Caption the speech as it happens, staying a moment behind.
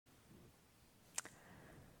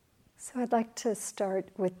So I'd like to start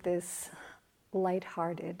with this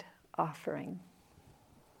light-hearted offering.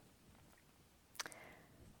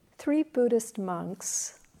 3 Buddhist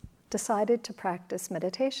monks decided to practice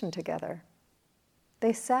meditation together.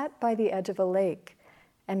 They sat by the edge of a lake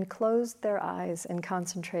and closed their eyes in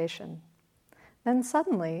concentration. Then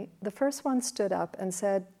suddenly, the first one stood up and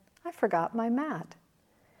said, "I forgot my mat."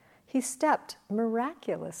 He stepped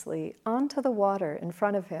miraculously onto the water in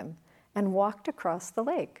front of him and walked across the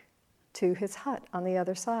lake to his hut on the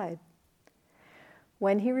other side.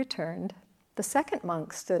 When he returned, the second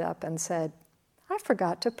monk stood up and said, "I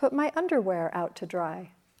forgot to put my underwear out to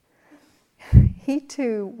dry." He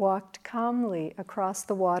too walked calmly across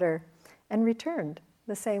the water and returned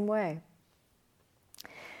the same way.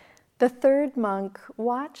 The third monk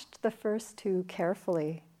watched the first 2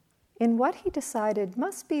 carefully in what he decided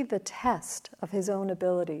must be the test of his own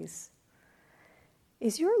abilities.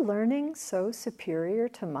 "Is your learning so superior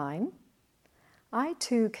to mine? I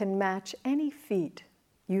too can match any feat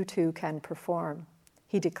you two can perform,"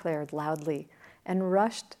 he declared loudly and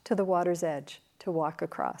rushed to the water's edge to walk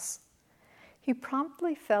across. He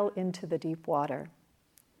promptly fell into the deep water.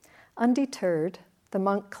 Undeterred, the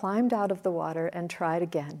monk climbed out of the water and tried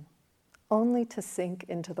again, only to sink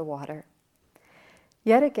into the water.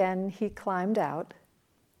 Yet again he climbed out,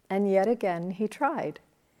 and yet again he tried,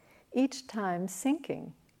 each time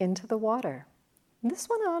sinking into the water. This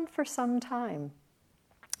went on for some time,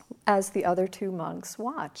 as the other 2 monks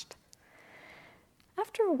watched.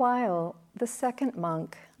 After a while, the second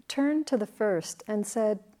monk turned to the first and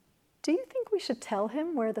said, "Do you think we should tell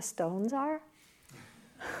him where the stones are?"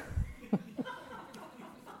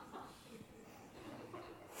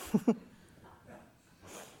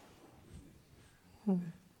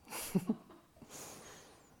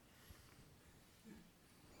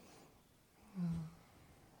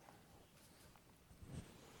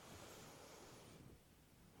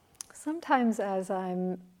 Sometimes as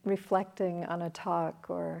I'm reflecting on a talk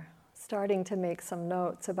or starting to make some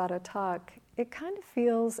notes about a talk, it kind of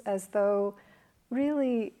feels as though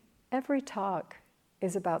really every talk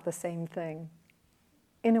is about the same thing,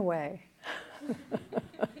 in a way.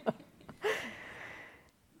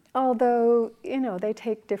 Although, they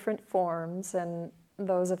take different forms, and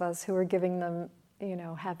those of us who are giving them,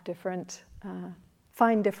 have different,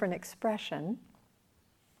 find different expression.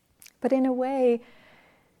 But in a way,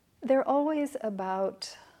 they're always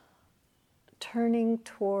about turning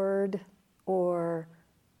toward or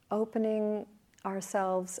opening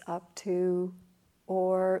ourselves up to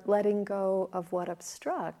or letting go of what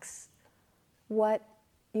obstructs what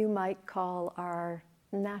you might call our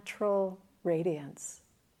natural radiance.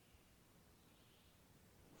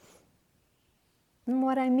 And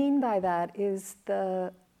what I mean by that is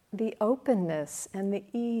the openness and the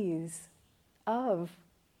ease of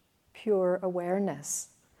pure awareness,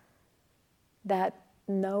 that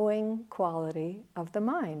knowing quality of the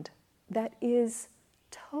mind that is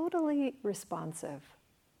totally responsive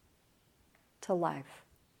to life.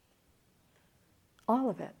 All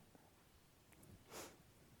of it.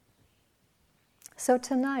 So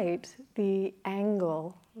tonight, the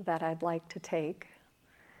angle that I'd like to take,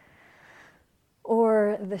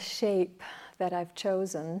 or the shape that I've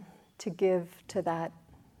chosen to give to that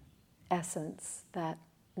essence, that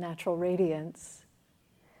natural radiance,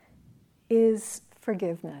 is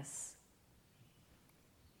forgiveness.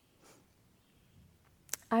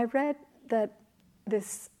 I read that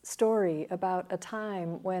this story about a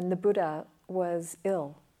time when the Buddha was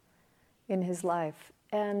ill in his life,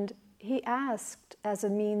 and he asked as a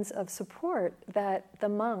means of support that the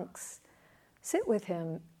monks sit with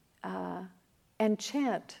him and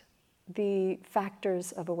chant the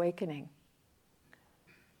factors of awakening.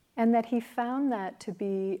 And that he found that to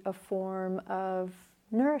be a form of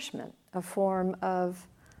nourishment, a form of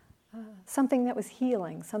something that was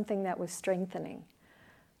healing, something that was strengthening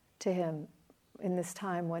to him in this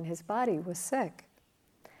time when his body was sick.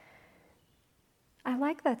 I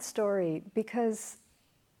like that story because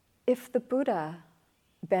if the Buddha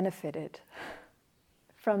benefited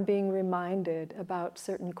from being reminded about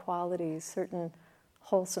certain qualities, certain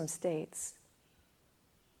wholesome states,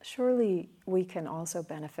 surely we can also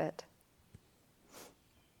benefit.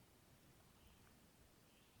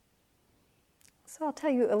 So I'll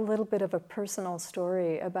tell you a little bit of a personal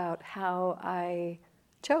story about how I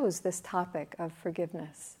chose this topic of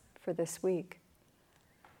forgiveness for this week.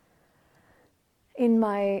 In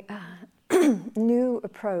my new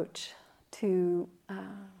approach to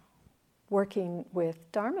working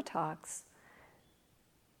with Dharma talks,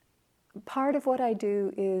 part of what I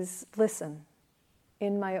do is listen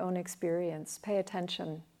in my own experience, pay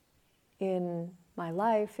attention in my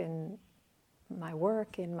life, in my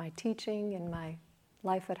work, in my teaching, in my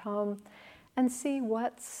life at home, and see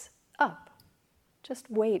what's up.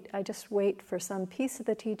 I just wait for some piece of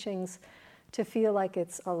the teachings to feel like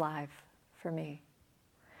it's alive for me.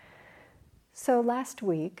 So last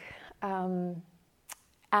week,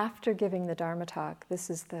 after giving the Dharma talk, this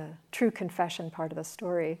is the true confession part of the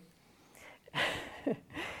story,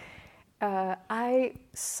 I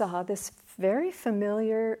saw this very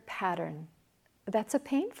familiar pattern that's a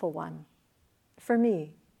painful one for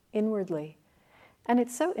me, inwardly. And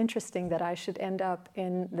it's so interesting that I should end up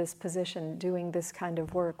in this position doing this kind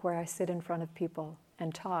of work where I sit in front of people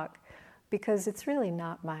and talk, because it's really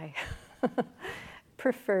not my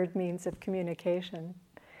preferred means of communication.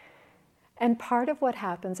 And part of what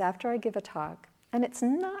happens after I give a talk, and it's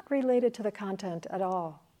not related to the content at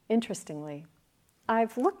all, interestingly.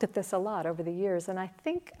 I've looked at this a lot over the years, and I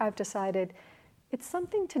think I've decided it's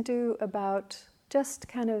something to do about just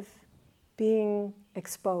kind of being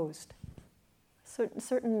exposed,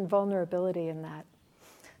 certain vulnerability in that.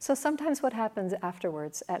 So sometimes what happens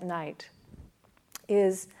afterwards at night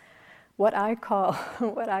is what I call,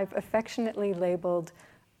 what I've affectionately labeled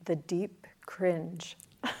the deep cringe.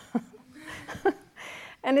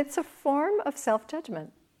 And it's a form of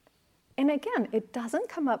self-judgment. And again, it doesn't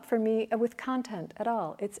come up for me with content at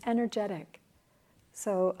all. It's energetic.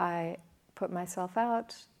 So I put myself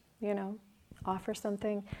out, offer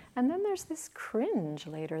something, and then there's this cringe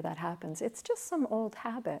later that happens. It's just some old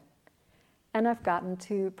habit. And I've gotten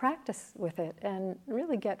to practice with it and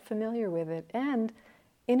really get familiar with it and,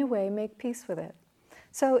 in a way, make peace with it.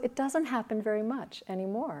 So it doesn't happen very much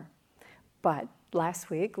anymore. But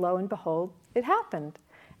last week, lo and behold, it happened.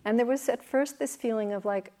 And there was at first this feeling of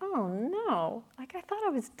like, oh no, like I thought I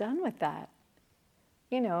was done with that.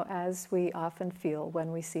 As we often feel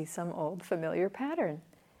when we see some old familiar pattern.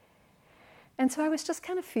 And so I was just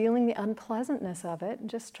kind of feeling the unpleasantness of it and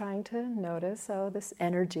just trying to notice, this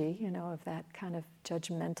energy, of that kind of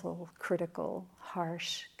judgmental, critical,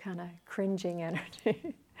 harsh, kind of cringing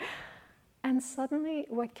energy. And suddenly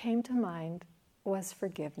what came to mind was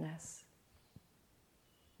forgiveness.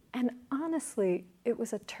 And honestly, it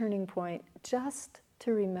was a turning point just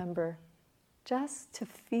to remember, just to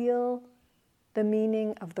feel the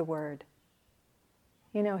meaning of the word.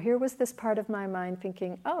 Here was this part of my mind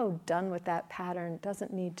thinking, oh, done with that pattern,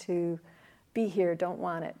 doesn't need to be here, don't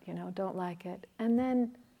want it, don't like it. And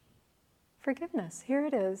then forgiveness, here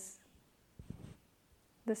it is.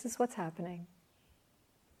 This is what's happening.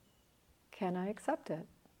 Can I accept it?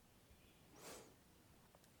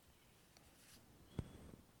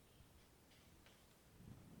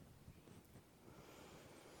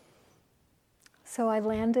 So I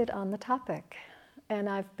landed on the topic, and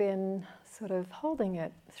I've been sort of holding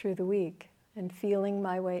it through the week and feeling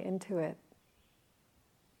my way into it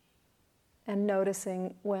and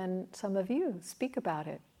noticing when some of you speak about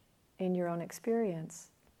it in your own experience.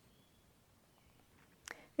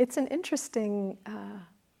 It's an interesting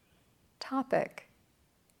topic,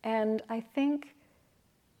 and I think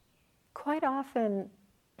quite often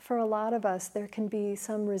for a lot of us there can be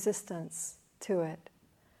some resistance to it.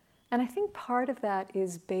 And I think part of that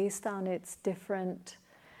is based on its different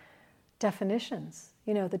definitions,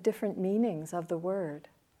 the different meanings of the word.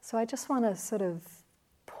 So I just want to sort of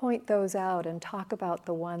point those out and talk about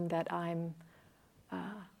the one that I'm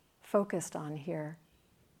focused on here.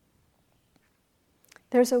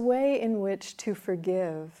 There's a way in which to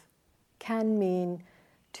forgive can mean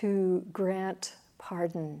to grant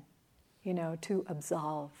pardon, to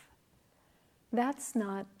absolve. That's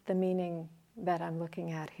not the meaning that I'm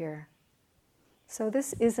looking at here. So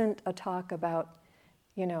this isn't a talk about,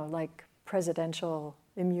 like presidential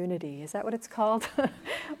immunity. Is that what it's called?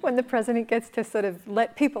 When the president gets to sort of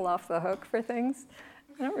let people off the hook for things?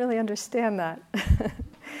 I don't really understand that.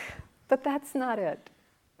 But that's not it.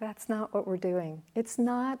 That's not what we're doing. It's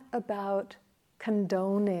not about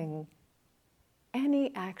condoning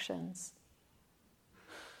any actions.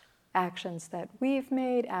 Actions that we've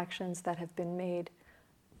made, actions that have been made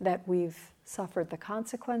that we've suffered the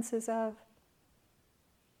consequences of.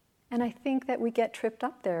 And I think that we get tripped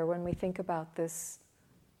up there when we think about this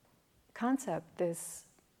concept, this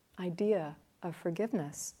idea of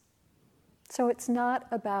forgiveness. So it's not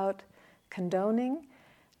about condoning,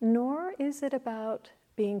 nor is it about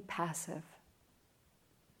being passive.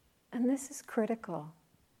 And this is critical.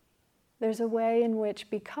 There's a way in which,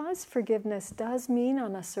 because forgiveness does mean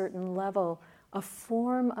on a certain level a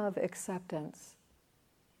form of acceptance,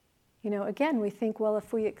 again, we think, well,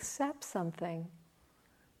 if we accept something,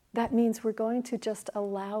 that means we're going to just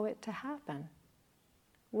allow it to happen.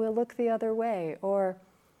 We'll look the other way, or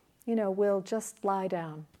we'll just lie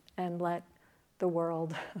down and let the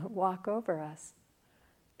world walk over us.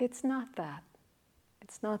 It's not that.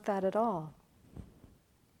 It's not that at all.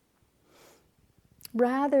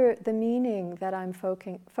 Rather, the meaning that I'm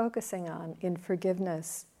focusing on in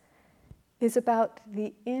forgiveness is about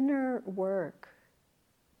the inner work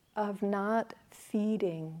of not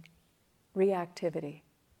feeding reactivity,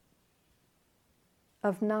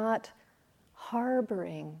 of not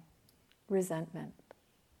harboring resentment.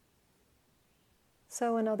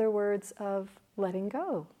 So, in other words, of letting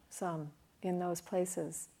go some in those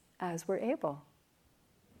places as we're able.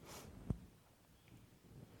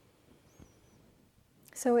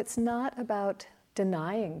 So it's not about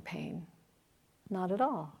denying pain, not at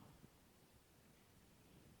all.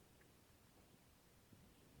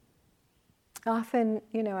 Often,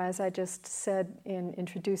 as I just said in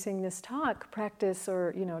introducing this talk, practice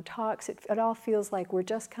or, talks, it all feels like we're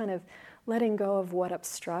just kind of letting go of what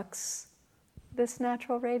obstructs this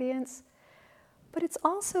natural radiance. But it's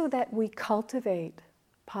also that we cultivate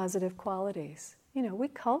positive qualities.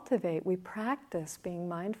 We practice being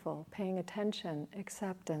mindful, paying attention,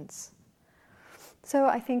 acceptance. So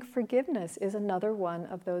I think forgiveness is another one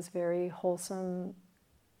of those very wholesome,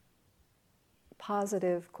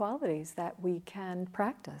 positive qualities that we can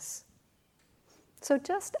practice. So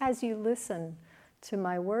just as you listen to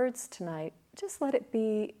my words tonight, just let it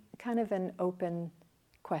be kind of an open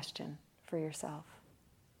question for yourself.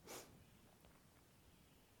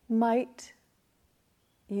 Might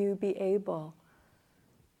you be able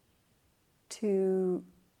to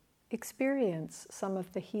experience some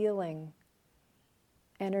of the healing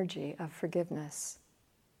energy of forgiveness?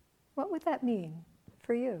 What would that mean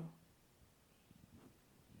for you?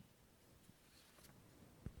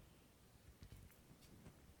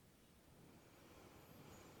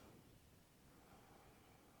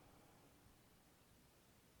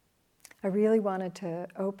 I really wanted to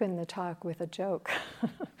open the talk with a joke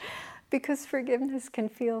because forgiveness can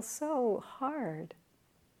feel so hard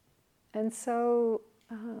and so,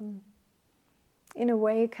 in a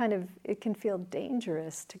way, it can feel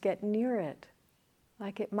dangerous to get near it,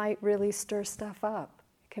 like it might really stir stuff up.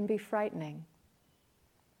 It can be frightening.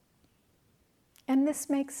 And this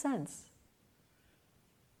makes sense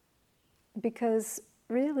because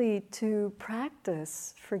really to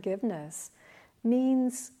practice forgiveness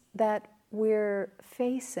means that we're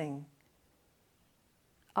facing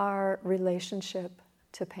our relationship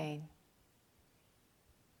to pain.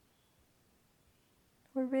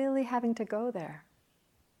 We're really having to go there,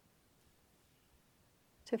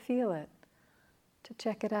 to feel it, to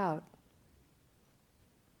check it out.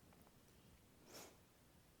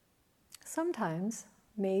 Sometimes,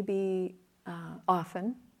 maybe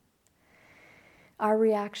often, our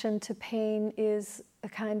reaction to pain is a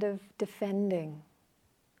kind of defending,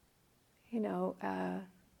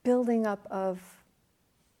 building up of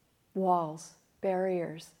walls,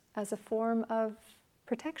 barriers, as a form of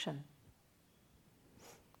protection.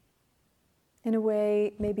 In a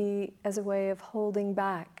way, maybe as a way of holding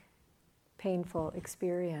back painful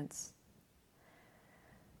experience.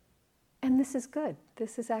 And this is good.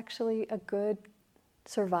 This is actually a good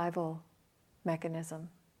survival mechanism,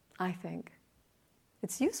 I think.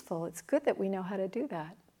 It's useful. It's good that we know how to do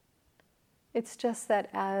that. It's just that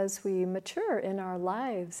as we mature in our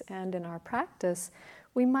lives and in our practice,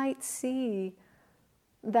 we might see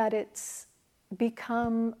that it's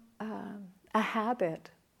become a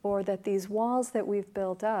habit, or that these walls that we've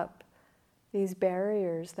built up, these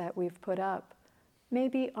barriers that we've put up,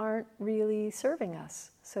 maybe aren't really serving us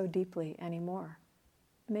so deeply anymore.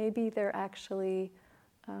 Maybe they're actually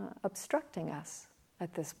obstructing us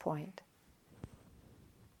at this point.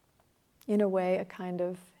 In a way, a kind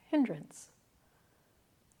of hindrance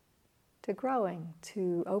to growing,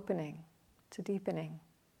 to opening, to deepening.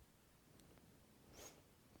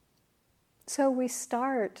 So we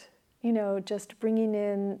start, just bringing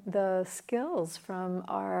in the skills from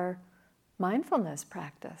our mindfulness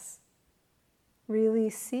practice. Really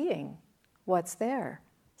seeing what's there,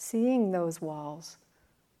 seeing those walls,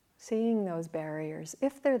 seeing those barriers,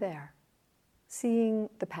 if they're there, seeing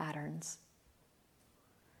the patterns,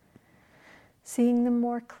 seeing them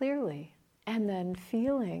more clearly, and then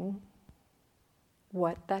feeling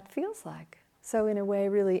what that feels like. So in a way,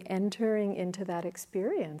 really entering into that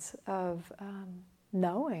experience of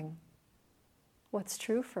knowing what's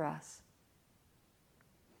true for us.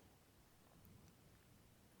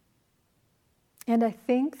 And I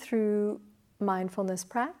think through mindfulness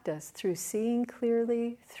practice, through seeing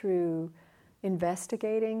clearly, through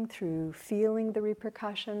investigating, through feeling the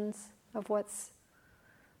repercussions of what's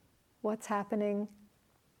happening,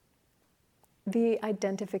 the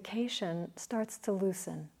identification starts to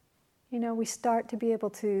loosen. We start to be able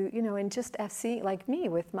to, in just FC, like me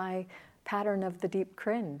with my pattern of the deep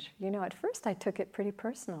cringe. At first I took it pretty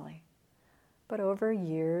personally. But over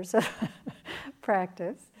years of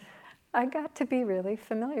practice, I got to be really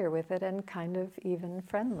familiar with it and kind of even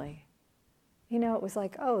friendly. It was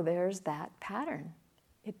like, oh, there's that pattern.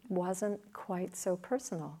 It wasn't quite so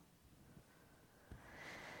personal.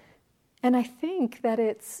 And I think that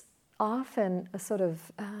it's often a sort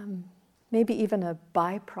of, maybe even a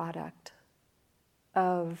byproduct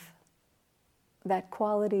of that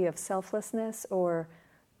quality of selflessness or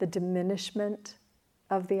the diminishment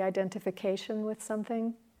of the identification with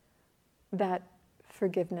something, that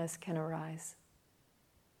forgiveness can arise,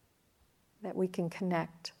 that we can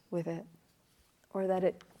connect with it, or that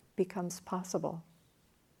it becomes possible.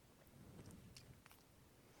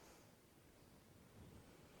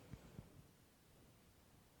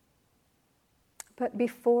 But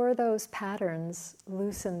before those patterns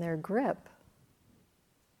loosen their grip,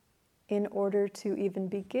 in order to even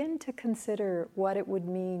begin to consider what it would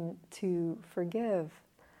mean to forgive,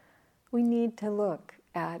 we need to look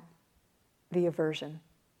at the aversion,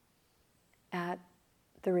 at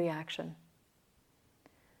the reaction.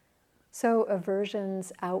 So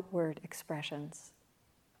aversion's outward expressions,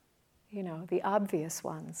 the obvious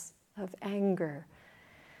ones of anger,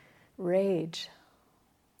 rage,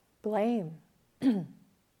 blame,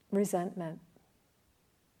 resentment.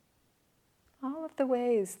 All of the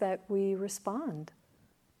ways that we respond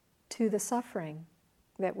to the suffering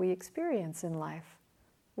that we experience in life,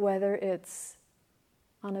 whether it's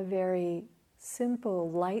on a very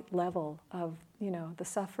simple, light level of, the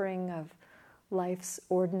suffering of life's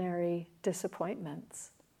ordinary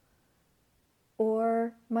disappointments,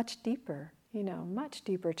 or much deeper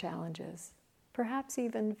challenges, perhaps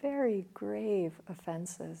even very grave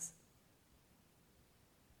offenses,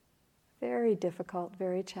 very difficult,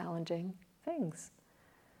 very challenging things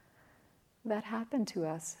that happen to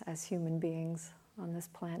us as human beings on this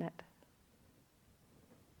planet.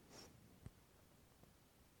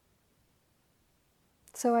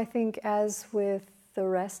 So I think, as with the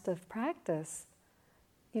rest of practice,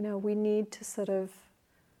 we need to sort of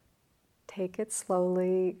take it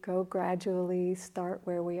slowly, go gradually, start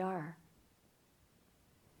where we are.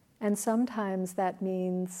 And sometimes that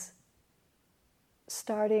means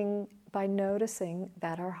starting by noticing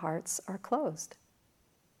that our hearts are closed.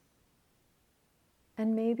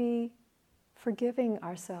 And maybe forgiving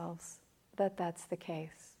ourselves that that's the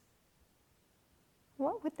case.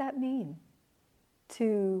 What would that mean?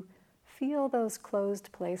 To feel those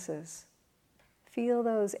closed places, feel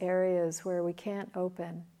those areas where we can't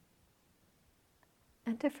open,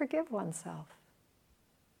 and to forgive oneself.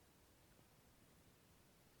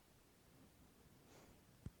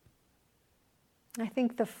 I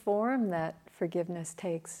think the form that forgiveness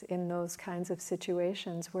takes in those kinds of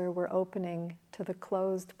situations where we're opening to the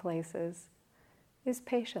closed places is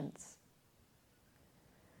patience.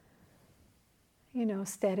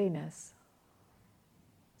 Steadiness.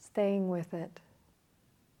 Staying with it.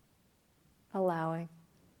 Allowing.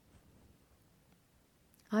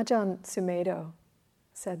 Ajahn Sumedho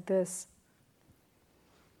said this: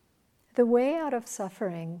 "The way out of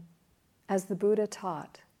suffering, as the Buddha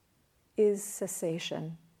taught, is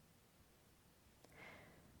cessation.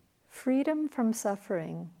 Freedom from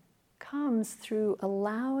suffering comes through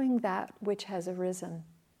allowing that which has arisen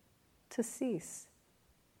to cease.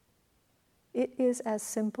 It is as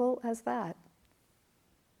simple as that.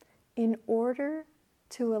 In order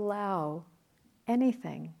to allow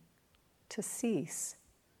anything to cease,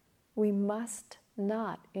 we must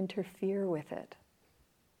not interfere with it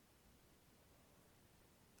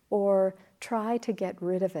or try to get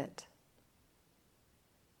rid of it.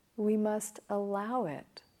 We must allow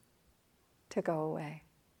it to go away."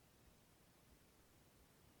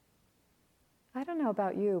 I don't know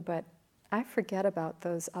about you, but I forget about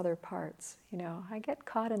those other parts. I get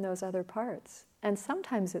caught in those other parts. And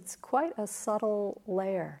sometimes it's quite a subtle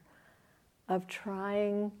layer of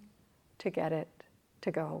trying to get it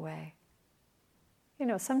to go away.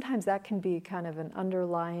 Sometimes that can be kind of an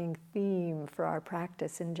underlying theme for our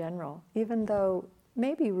practice in general, even though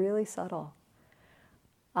maybe really subtle.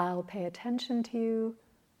 I'll pay attention to you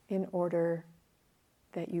in order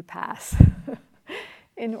that you pass,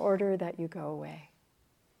 in order that you go away.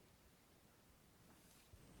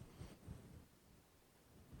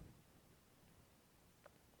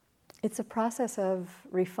 It's a process of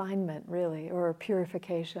refinement, really, or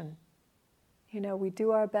purification. We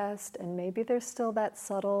do our best, and maybe there's still that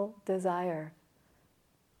subtle desire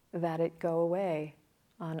that it go away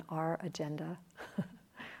on our agenda.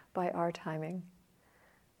 by our timing.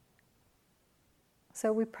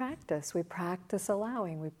 So we practice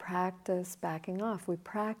allowing, we practice backing off, we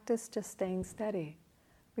practice just staying steady,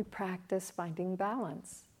 we practice finding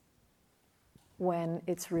balance when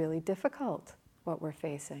it's really difficult what we're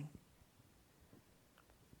facing.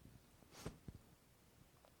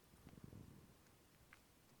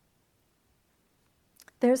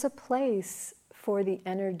 There's a place for the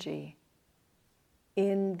energy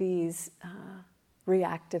in these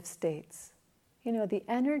reactive states. You know, the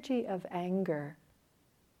energy of anger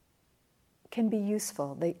can be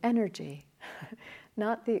useful, the energy,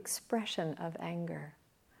 not the expression of anger,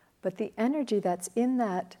 but the energy that's in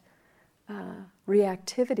that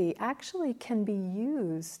reactivity actually can be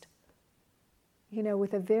used, you know,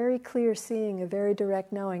 with a very clear seeing, a very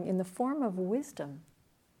direct knowing in the form of wisdom,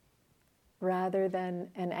 rather than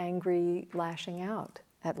an angry lashing out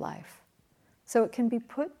at life. So it can be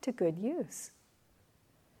put to good use.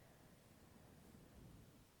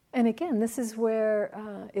 And again, this is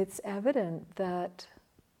where it's evident that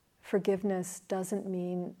forgiveness doesn't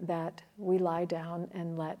mean that we lie down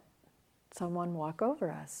and let someone walk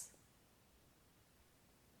over us.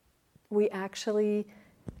 We actually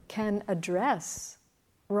can address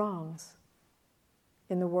wrongs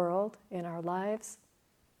in the world, in our lives,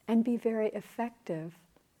 and be very effective,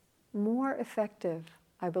 more effective,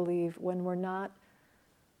 I believe, when we're not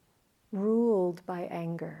ruled by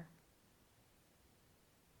anger.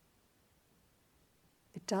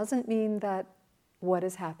 It doesn't mean that what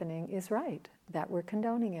is happening is right, that we're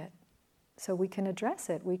condoning it. So we can address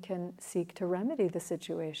it, we can seek to remedy the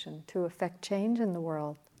situation, to effect change in the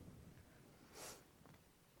world.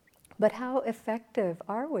 But how effective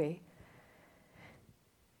are we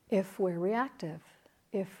if we're reactive,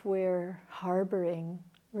 if we're harboring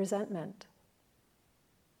resentment?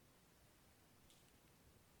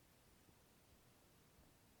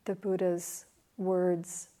 The Buddha's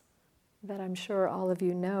words that I'm sure all of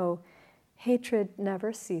you know, hatred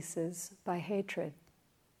never ceases by hatred,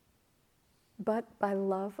 but by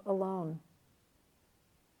love alone.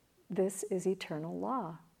 This is eternal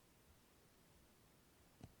law.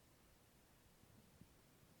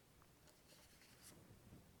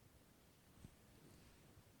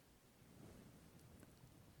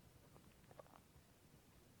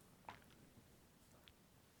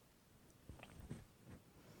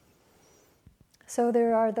 So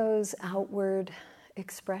there are those outward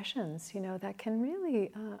expressions, you know, that can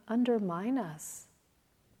really undermine us.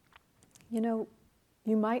 You know,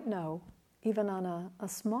 you might know, even on a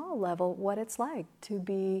small level, what it's like to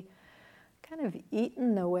be kind of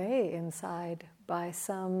eaten away inside by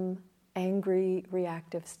some angry,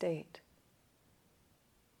 reactive state.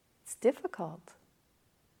 It's difficult.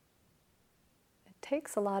 It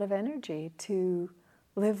takes a lot of energy to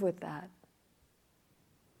live with that.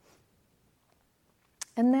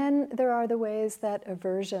 And then there are the ways that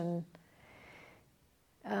aversion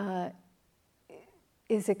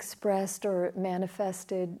is expressed or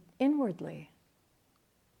manifested inwardly.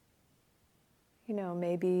 You know,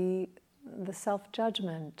 maybe the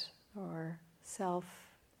self-judgment or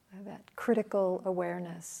that critical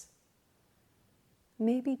awareness.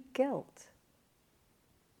 Maybe guilt.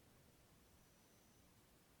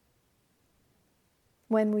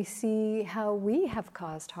 When we see how we have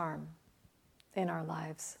caused harm in our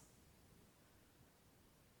lives.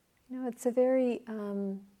 You know, it's a very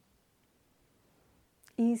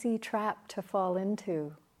easy trap to fall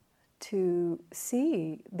into, to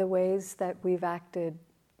see the ways that we've acted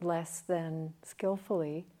less than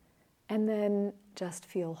skillfully, and then just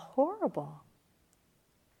feel horrible.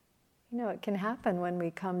 You know, it can happen when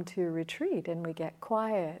we come to retreat and we get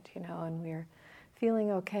quiet, you know, and we're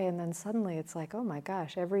feeling okay, and then suddenly it's like, oh my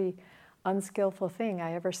gosh, every unskillful thing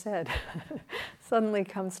I ever said suddenly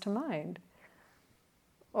comes to mind.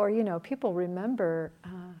 Or, you know, people remember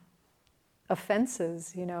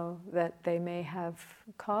offenses, you know, that they may have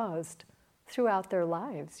caused throughout their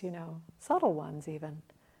lives, you know, subtle ones even.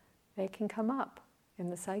 They can come up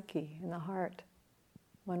in the psyche, in the heart,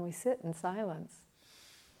 when we sit in silence,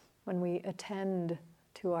 when we attend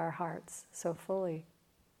to our hearts so fully.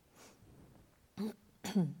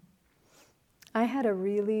 I had a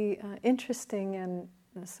really interesting and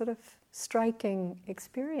sort of striking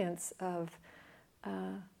experience of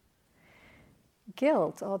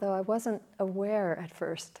guilt, although I wasn't aware at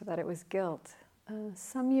first that it was guilt.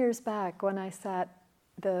 Some years back, when I sat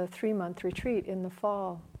the 3-month retreat in the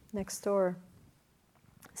fall next door,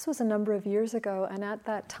 this was a number of years ago, and at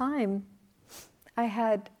that time, I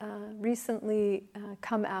had recently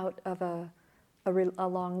come out of a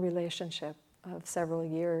long relationship of several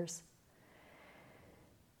years.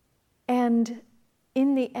 And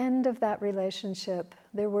in the end of that relationship,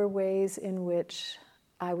 there were ways in which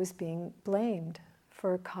I was being blamed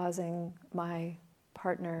for causing my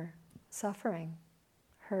partner suffering,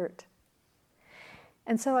 hurt.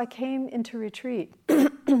 And so I came into retreat,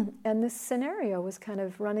 and this scenario was kind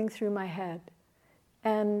of running through my head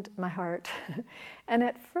and my heart. And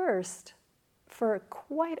at first, for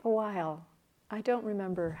quite a while, I don't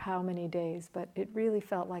remember how many days, but it really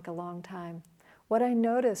felt like a long time. What I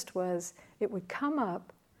noticed was it would come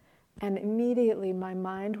up, and immediately my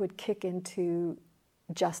mind would kick into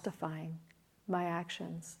justifying my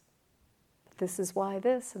actions. This is why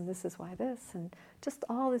this, and this is why this, and just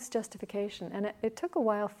all this justification. And it took a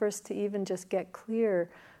while first to even just get clear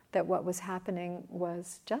that what was happening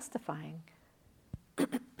was justifying,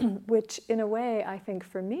 which in a way, I think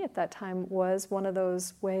for me at that time was one of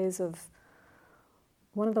those ways of,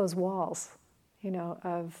 one of those walls,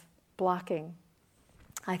 of blocking.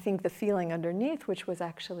 I think the feeling underneath, which was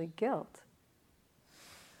actually guilt.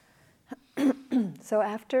 So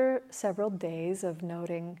after several days of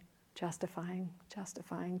noting justifying,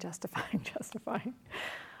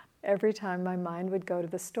 every time my mind would go to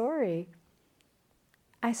the story,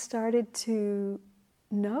 I started to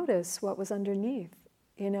notice what was underneath.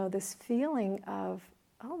 This feeling of,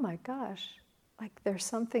 oh my gosh, like there's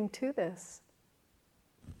something to this.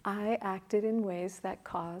 I acted in ways that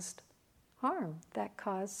caused harm, that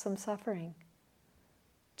caused some suffering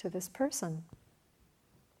to this person.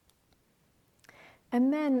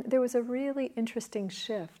 And then there was a really interesting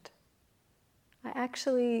shift. I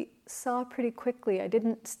actually saw pretty quickly, I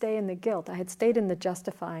didn't stay in the guilt. I had stayed in the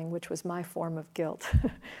justifying, which was my form of guilt,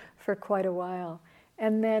 for quite a while.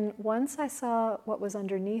 And then once I saw what was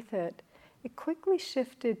underneath it, it quickly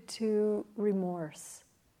shifted to remorse.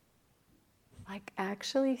 Like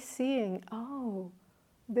actually seeing, oh,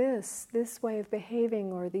 this way of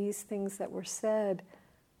behaving or these things that were said,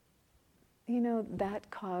 that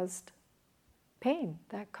caused pain,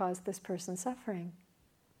 that caused this person suffering.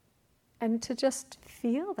 And to just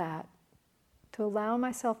feel that, to allow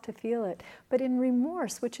myself to feel it. But in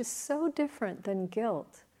remorse, which is so different than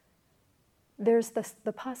guilt, there's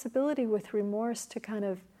the possibility with remorse to kind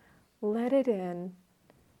of let it in,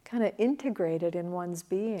 kind of integrate it in one's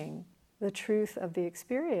being, the truth of the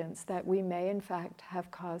experience that we may in fact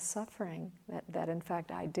have caused suffering, that in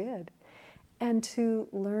fact I did, and to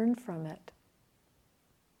learn from it.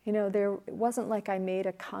 It wasn't like I made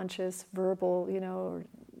a conscious, verbal, or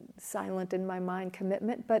silent in my mind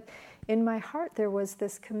commitment, but in my heart there was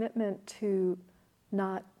this commitment to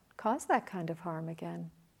not cause that kind of harm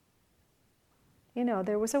again.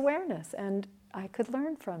 There was awareness, and I could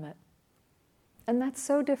learn from it. And that's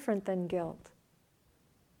so different than guilt.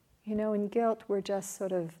 In guilt, we're just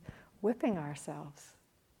sort of whipping ourselves.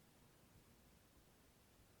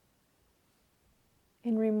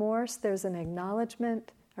 In remorse, there's an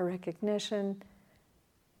acknowledgement, a recognition,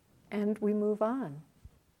 and we move on.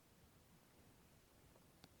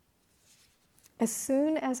 As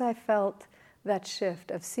soon as I felt that shift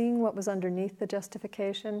of seeing what was underneath the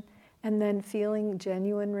justification and then feeling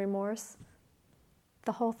genuine remorse,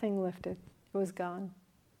 the whole thing lifted. It was gone.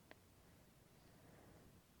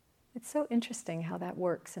 It's so interesting how that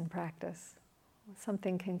works in practice.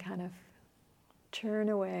 Something can kind of churn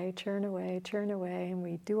away, and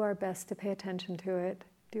we do our best to pay attention to it,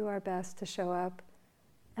 do our best to show up,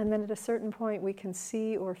 and then at a certain point we can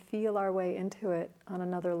see or feel our way into it on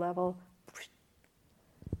another level,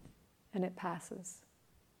 and it passes.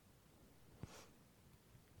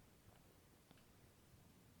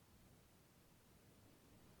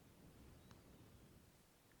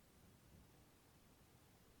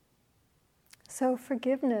 So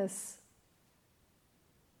forgiveness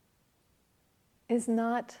is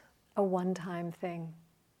not a one-time thing.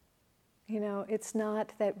 It's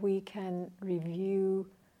not that we can review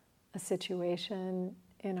a situation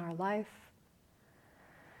in our life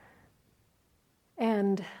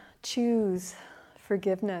and choose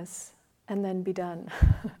forgiveness and then be done.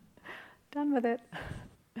 Done with it.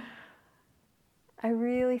 I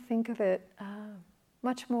really think of it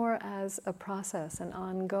much more as a process, an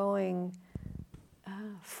ongoing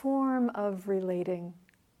form of relating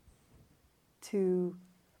to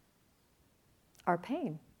our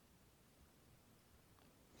pain.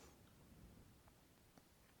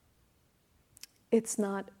 It's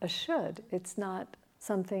not a should. It's not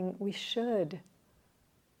something we should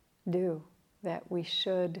do, that we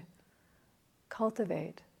should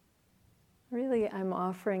cultivate. Really, I'm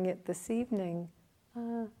offering it this evening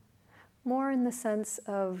more in the sense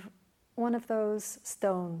of one of those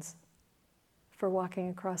stones for walking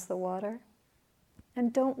across the water.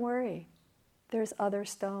 And don't worry, there's other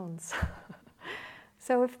stones.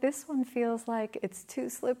 So if this one feels like it's too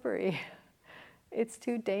slippery, it's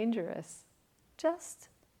too dangerous, just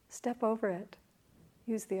step over it.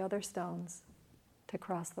 Use the other stones to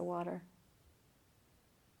cross the water.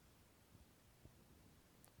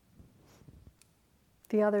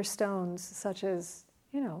 The other stones, such as,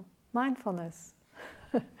 mindfulness,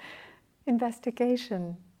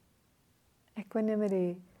 investigation,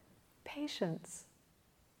 equanimity, patience,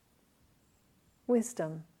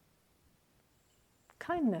 wisdom,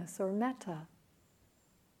 kindness or metta,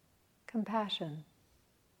 compassion.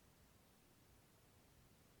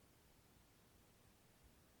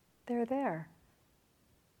 They're there.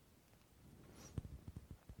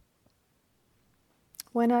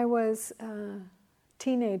 When I was a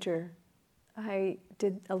teenager, I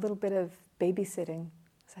did a little bit of babysitting,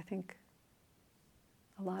 as I think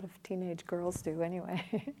a lot of teenage girls do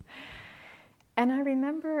anyway. And I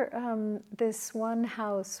remember this one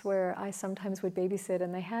house where I sometimes would babysit,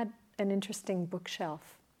 and they had an interesting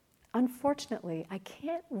bookshelf. Unfortunately, I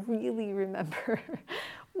can't really remember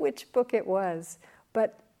which book it was,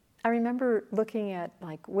 but I remember looking at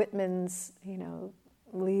like Whitman's,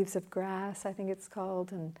 Leaves of Grass, I think it's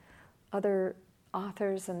called, and other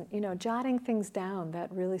authors, and jotting things down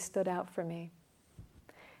that really stood out for me.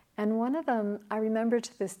 And one of them I remember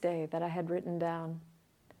to this day that I had written down.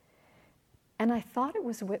 And I thought it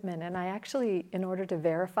was Whitman, and I actually, in order to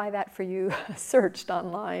verify that for you, searched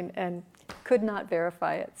online and could not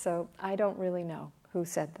verify it. So I don't really know who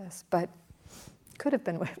said this, but could have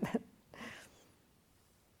been Whitman.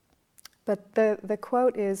 But the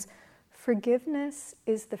quote is, "Forgiveness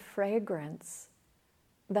is the fragrance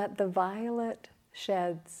that the violet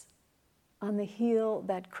sheds on the heel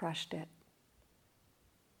that crushed it."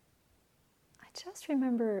 I just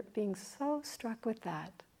remember being so struck with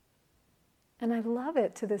that. And I love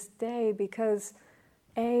it to this day because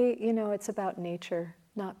A, it's about nature,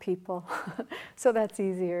 not people. So that's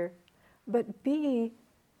easier. But B,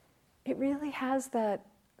 it really has that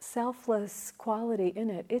selfless quality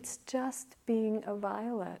in it. It's just being a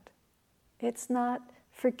violet. It's not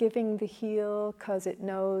forgiving the heel because it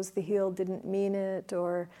knows the heel didn't mean it,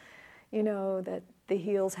 or, that the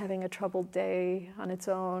heel's having a troubled day on its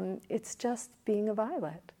own. It's just being a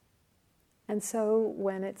violet. And so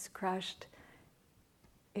when it's crushed,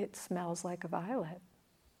 it smells like a violet.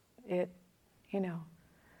 It,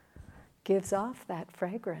 gives off that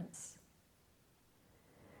fragrance.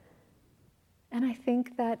 And I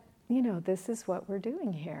think that, this is what we're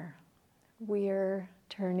doing here. We're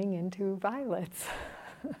turning into violets,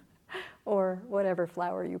 or whatever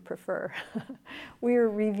flower you prefer. We're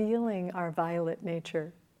revealing our violet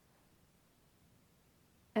nature.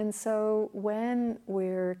 And so when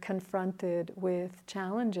we're confronted with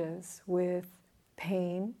challenges, with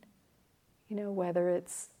pain, whether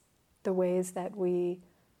it's the ways that we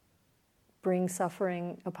bring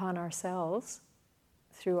suffering upon ourselves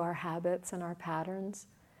through our habits and our patterns,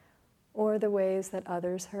 or the ways that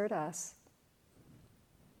others hurt us,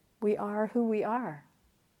 we are who we are.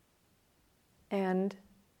 And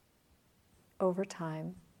over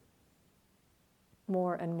time,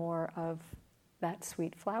 more and more of that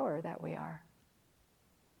sweet flower that we are.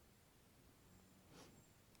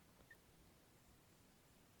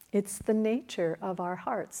 It's the nature of our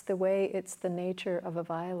hearts, the way it's the nature of a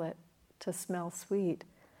violet to smell sweet.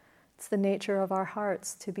 It's the nature of our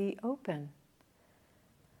hearts to be open,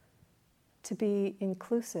 to be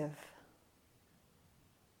inclusive,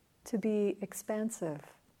 to be expansive.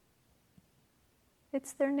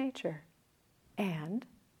 It's their nature. And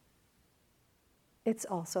it's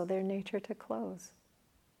also their nature to close.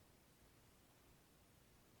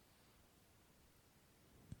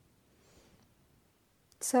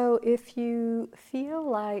 So if you feel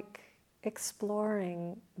like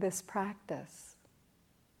exploring this practice,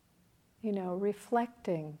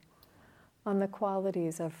 reflecting on the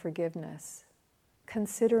qualities of forgiveness,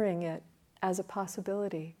 considering it as a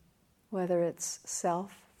possibility, whether it's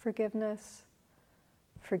self-forgiveness,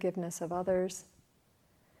 forgiveness of others,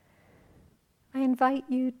 I invite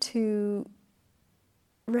you to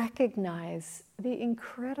recognize the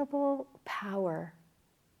incredible power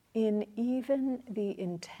in even the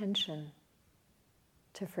intention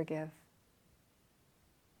to forgive.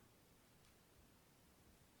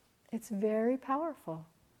 It's very powerful.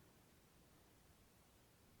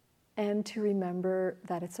 And to remember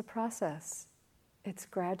that it's a process. It's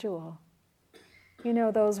gradual.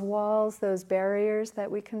 Those walls, those barriers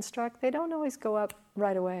that we construct, they don't always go up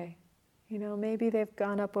right away. Maybe they've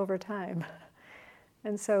gone up over time.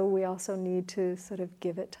 And so we also need to sort of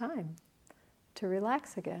give it time to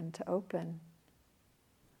relax again, to open,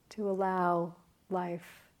 to allow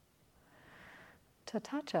life to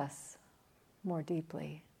touch us more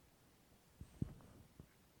deeply.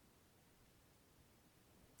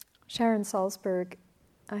 Sharon Salzberg,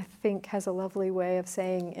 I think, has a lovely way of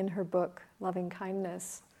saying in her book, Loving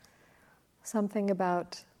Kindness, something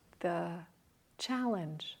about the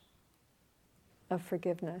challenge of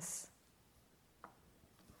forgiveness.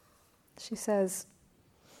 She says,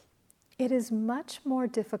 "It is much more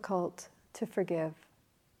difficult to forgive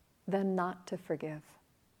than not to forgive.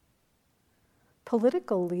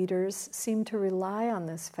 Political leaders seem to rely on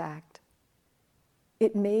this fact.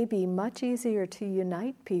 It may be much easier to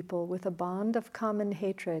unite people with a bond of common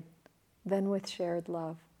hatred than with shared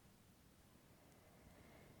love.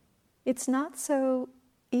 It's not so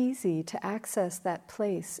easy to access that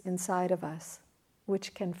place inside of us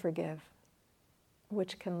which can forgive,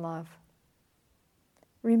 which can love.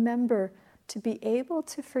 Remember, to be able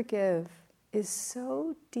to forgive is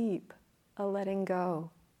so deep a letting go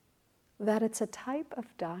that it's a type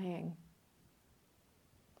of dying.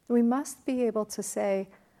 We must be able to say,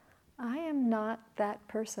 I am not that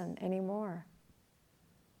person anymore,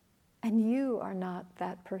 and you are not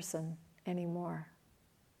that person anymore."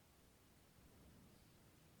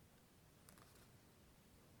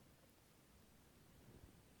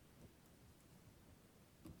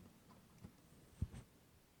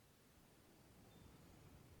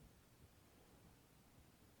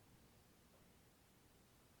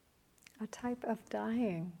 A type of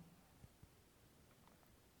dying.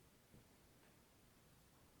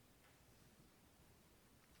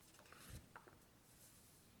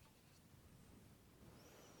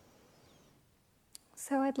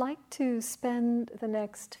 So I'd like to spend the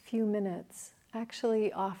next few minutes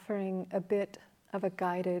actually offering a bit of a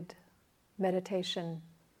guided meditation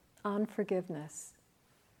on forgiveness.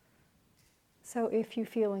 So if you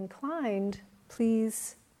feel inclined,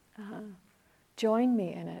 please join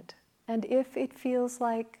me in it. And if it feels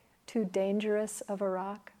like too dangerous of a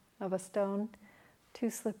rock, of a stone, too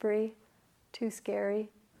slippery, too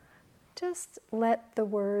scary, just let the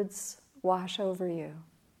words wash over you.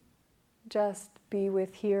 Just be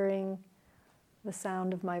with hearing the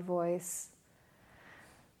sound of my voice,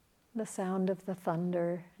 the sound of the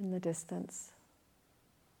thunder in the distance.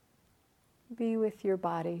 Be with your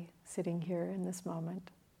body sitting here in this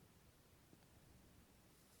moment.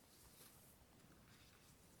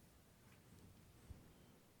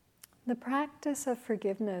 The practice of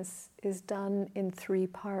forgiveness is done in 3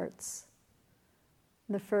 parts.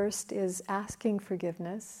 The first is asking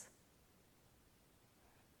forgiveness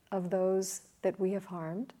of those that we have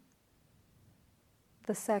harmed.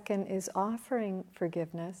 The second is offering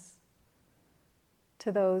forgiveness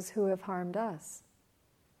to those who have harmed us.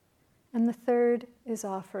 And the third is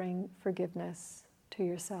offering forgiveness to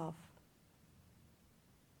yourself.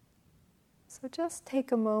 So just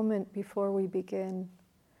take a moment before we begin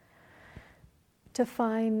to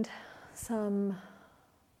find some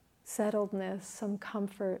settledness, some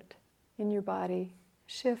comfort in your body.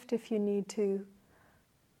 Shift if you need to.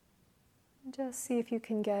 Just see if you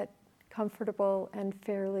can get comfortable and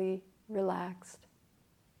fairly relaxed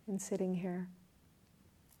in sitting here.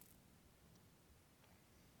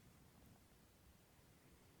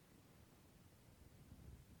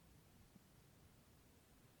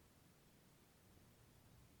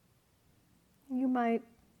 You might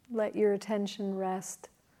let your attention rest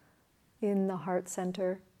in the heart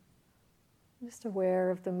center, just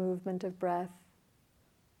aware of the movement of breath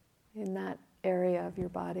in that area of your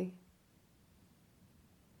body.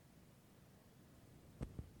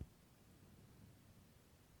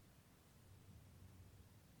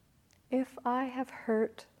 If I have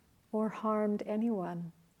hurt or harmed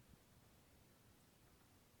anyone,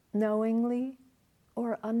 knowingly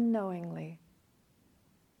or unknowingly,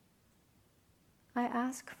 I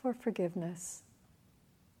ask for forgiveness.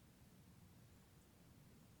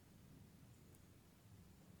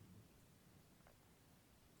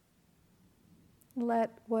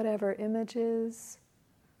 Let whatever images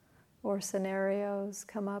or scenarios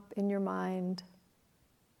come up in your mind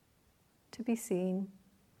to be seen.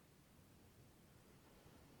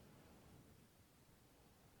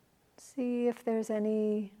 See if there's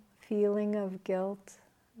any feeling of guilt.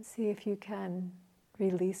 See if you can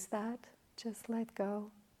release that. Just let go.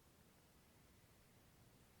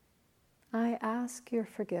 I ask your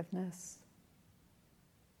forgiveness.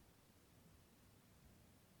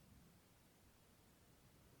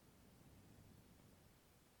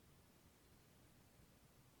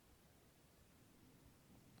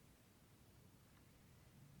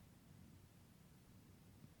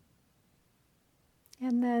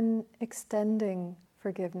 And then extending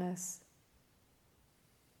forgiveness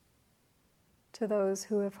to those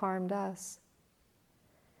who have harmed us.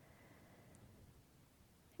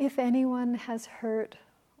 If anyone has hurt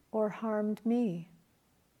or harmed me,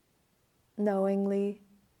 knowingly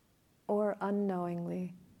or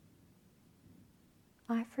unknowingly,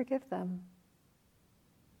 I forgive them.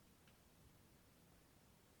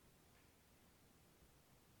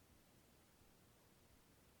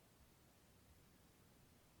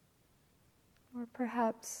 Or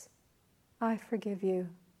perhaps, I forgive you.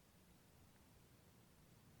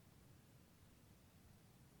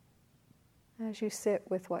 As you sit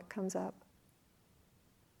with what comes up.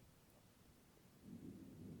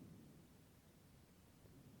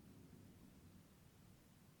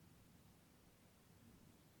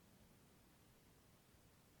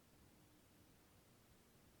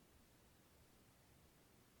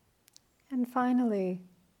 And finally,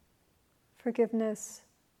 forgiveness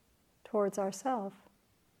towards ourselves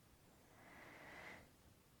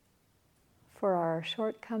for our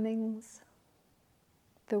shortcomings,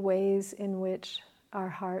 the ways in which our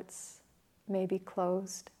hearts may be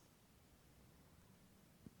closed,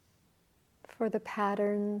 for the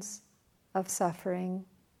patterns of suffering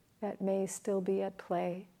that may still be at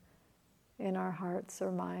play in our hearts or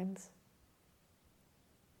minds,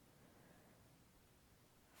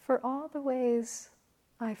 for all the ways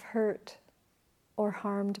I've hurt or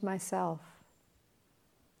harmed myself,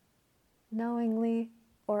 knowingly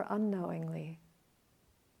or unknowingly.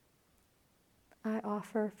 I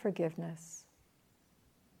offer forgiveness.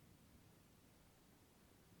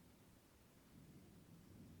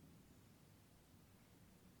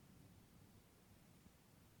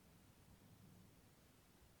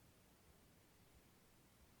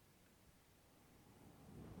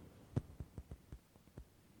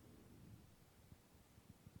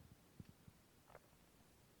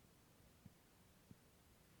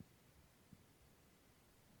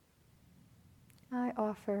 I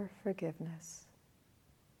offer forgiveness.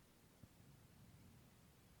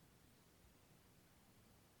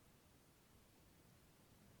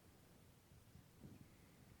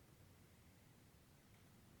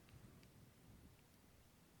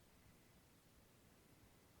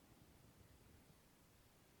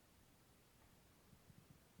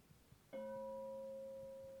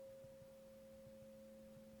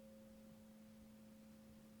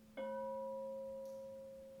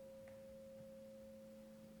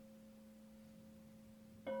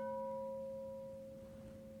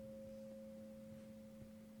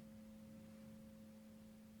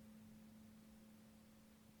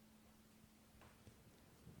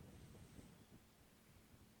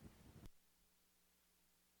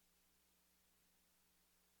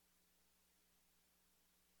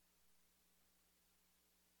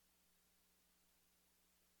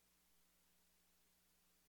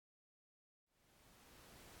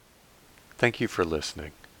 Thank you for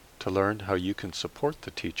listening. To learn how you can support the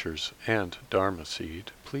teachers and Dharma Seed,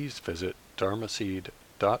 please visit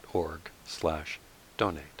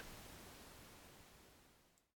dharmaseed.org/donate.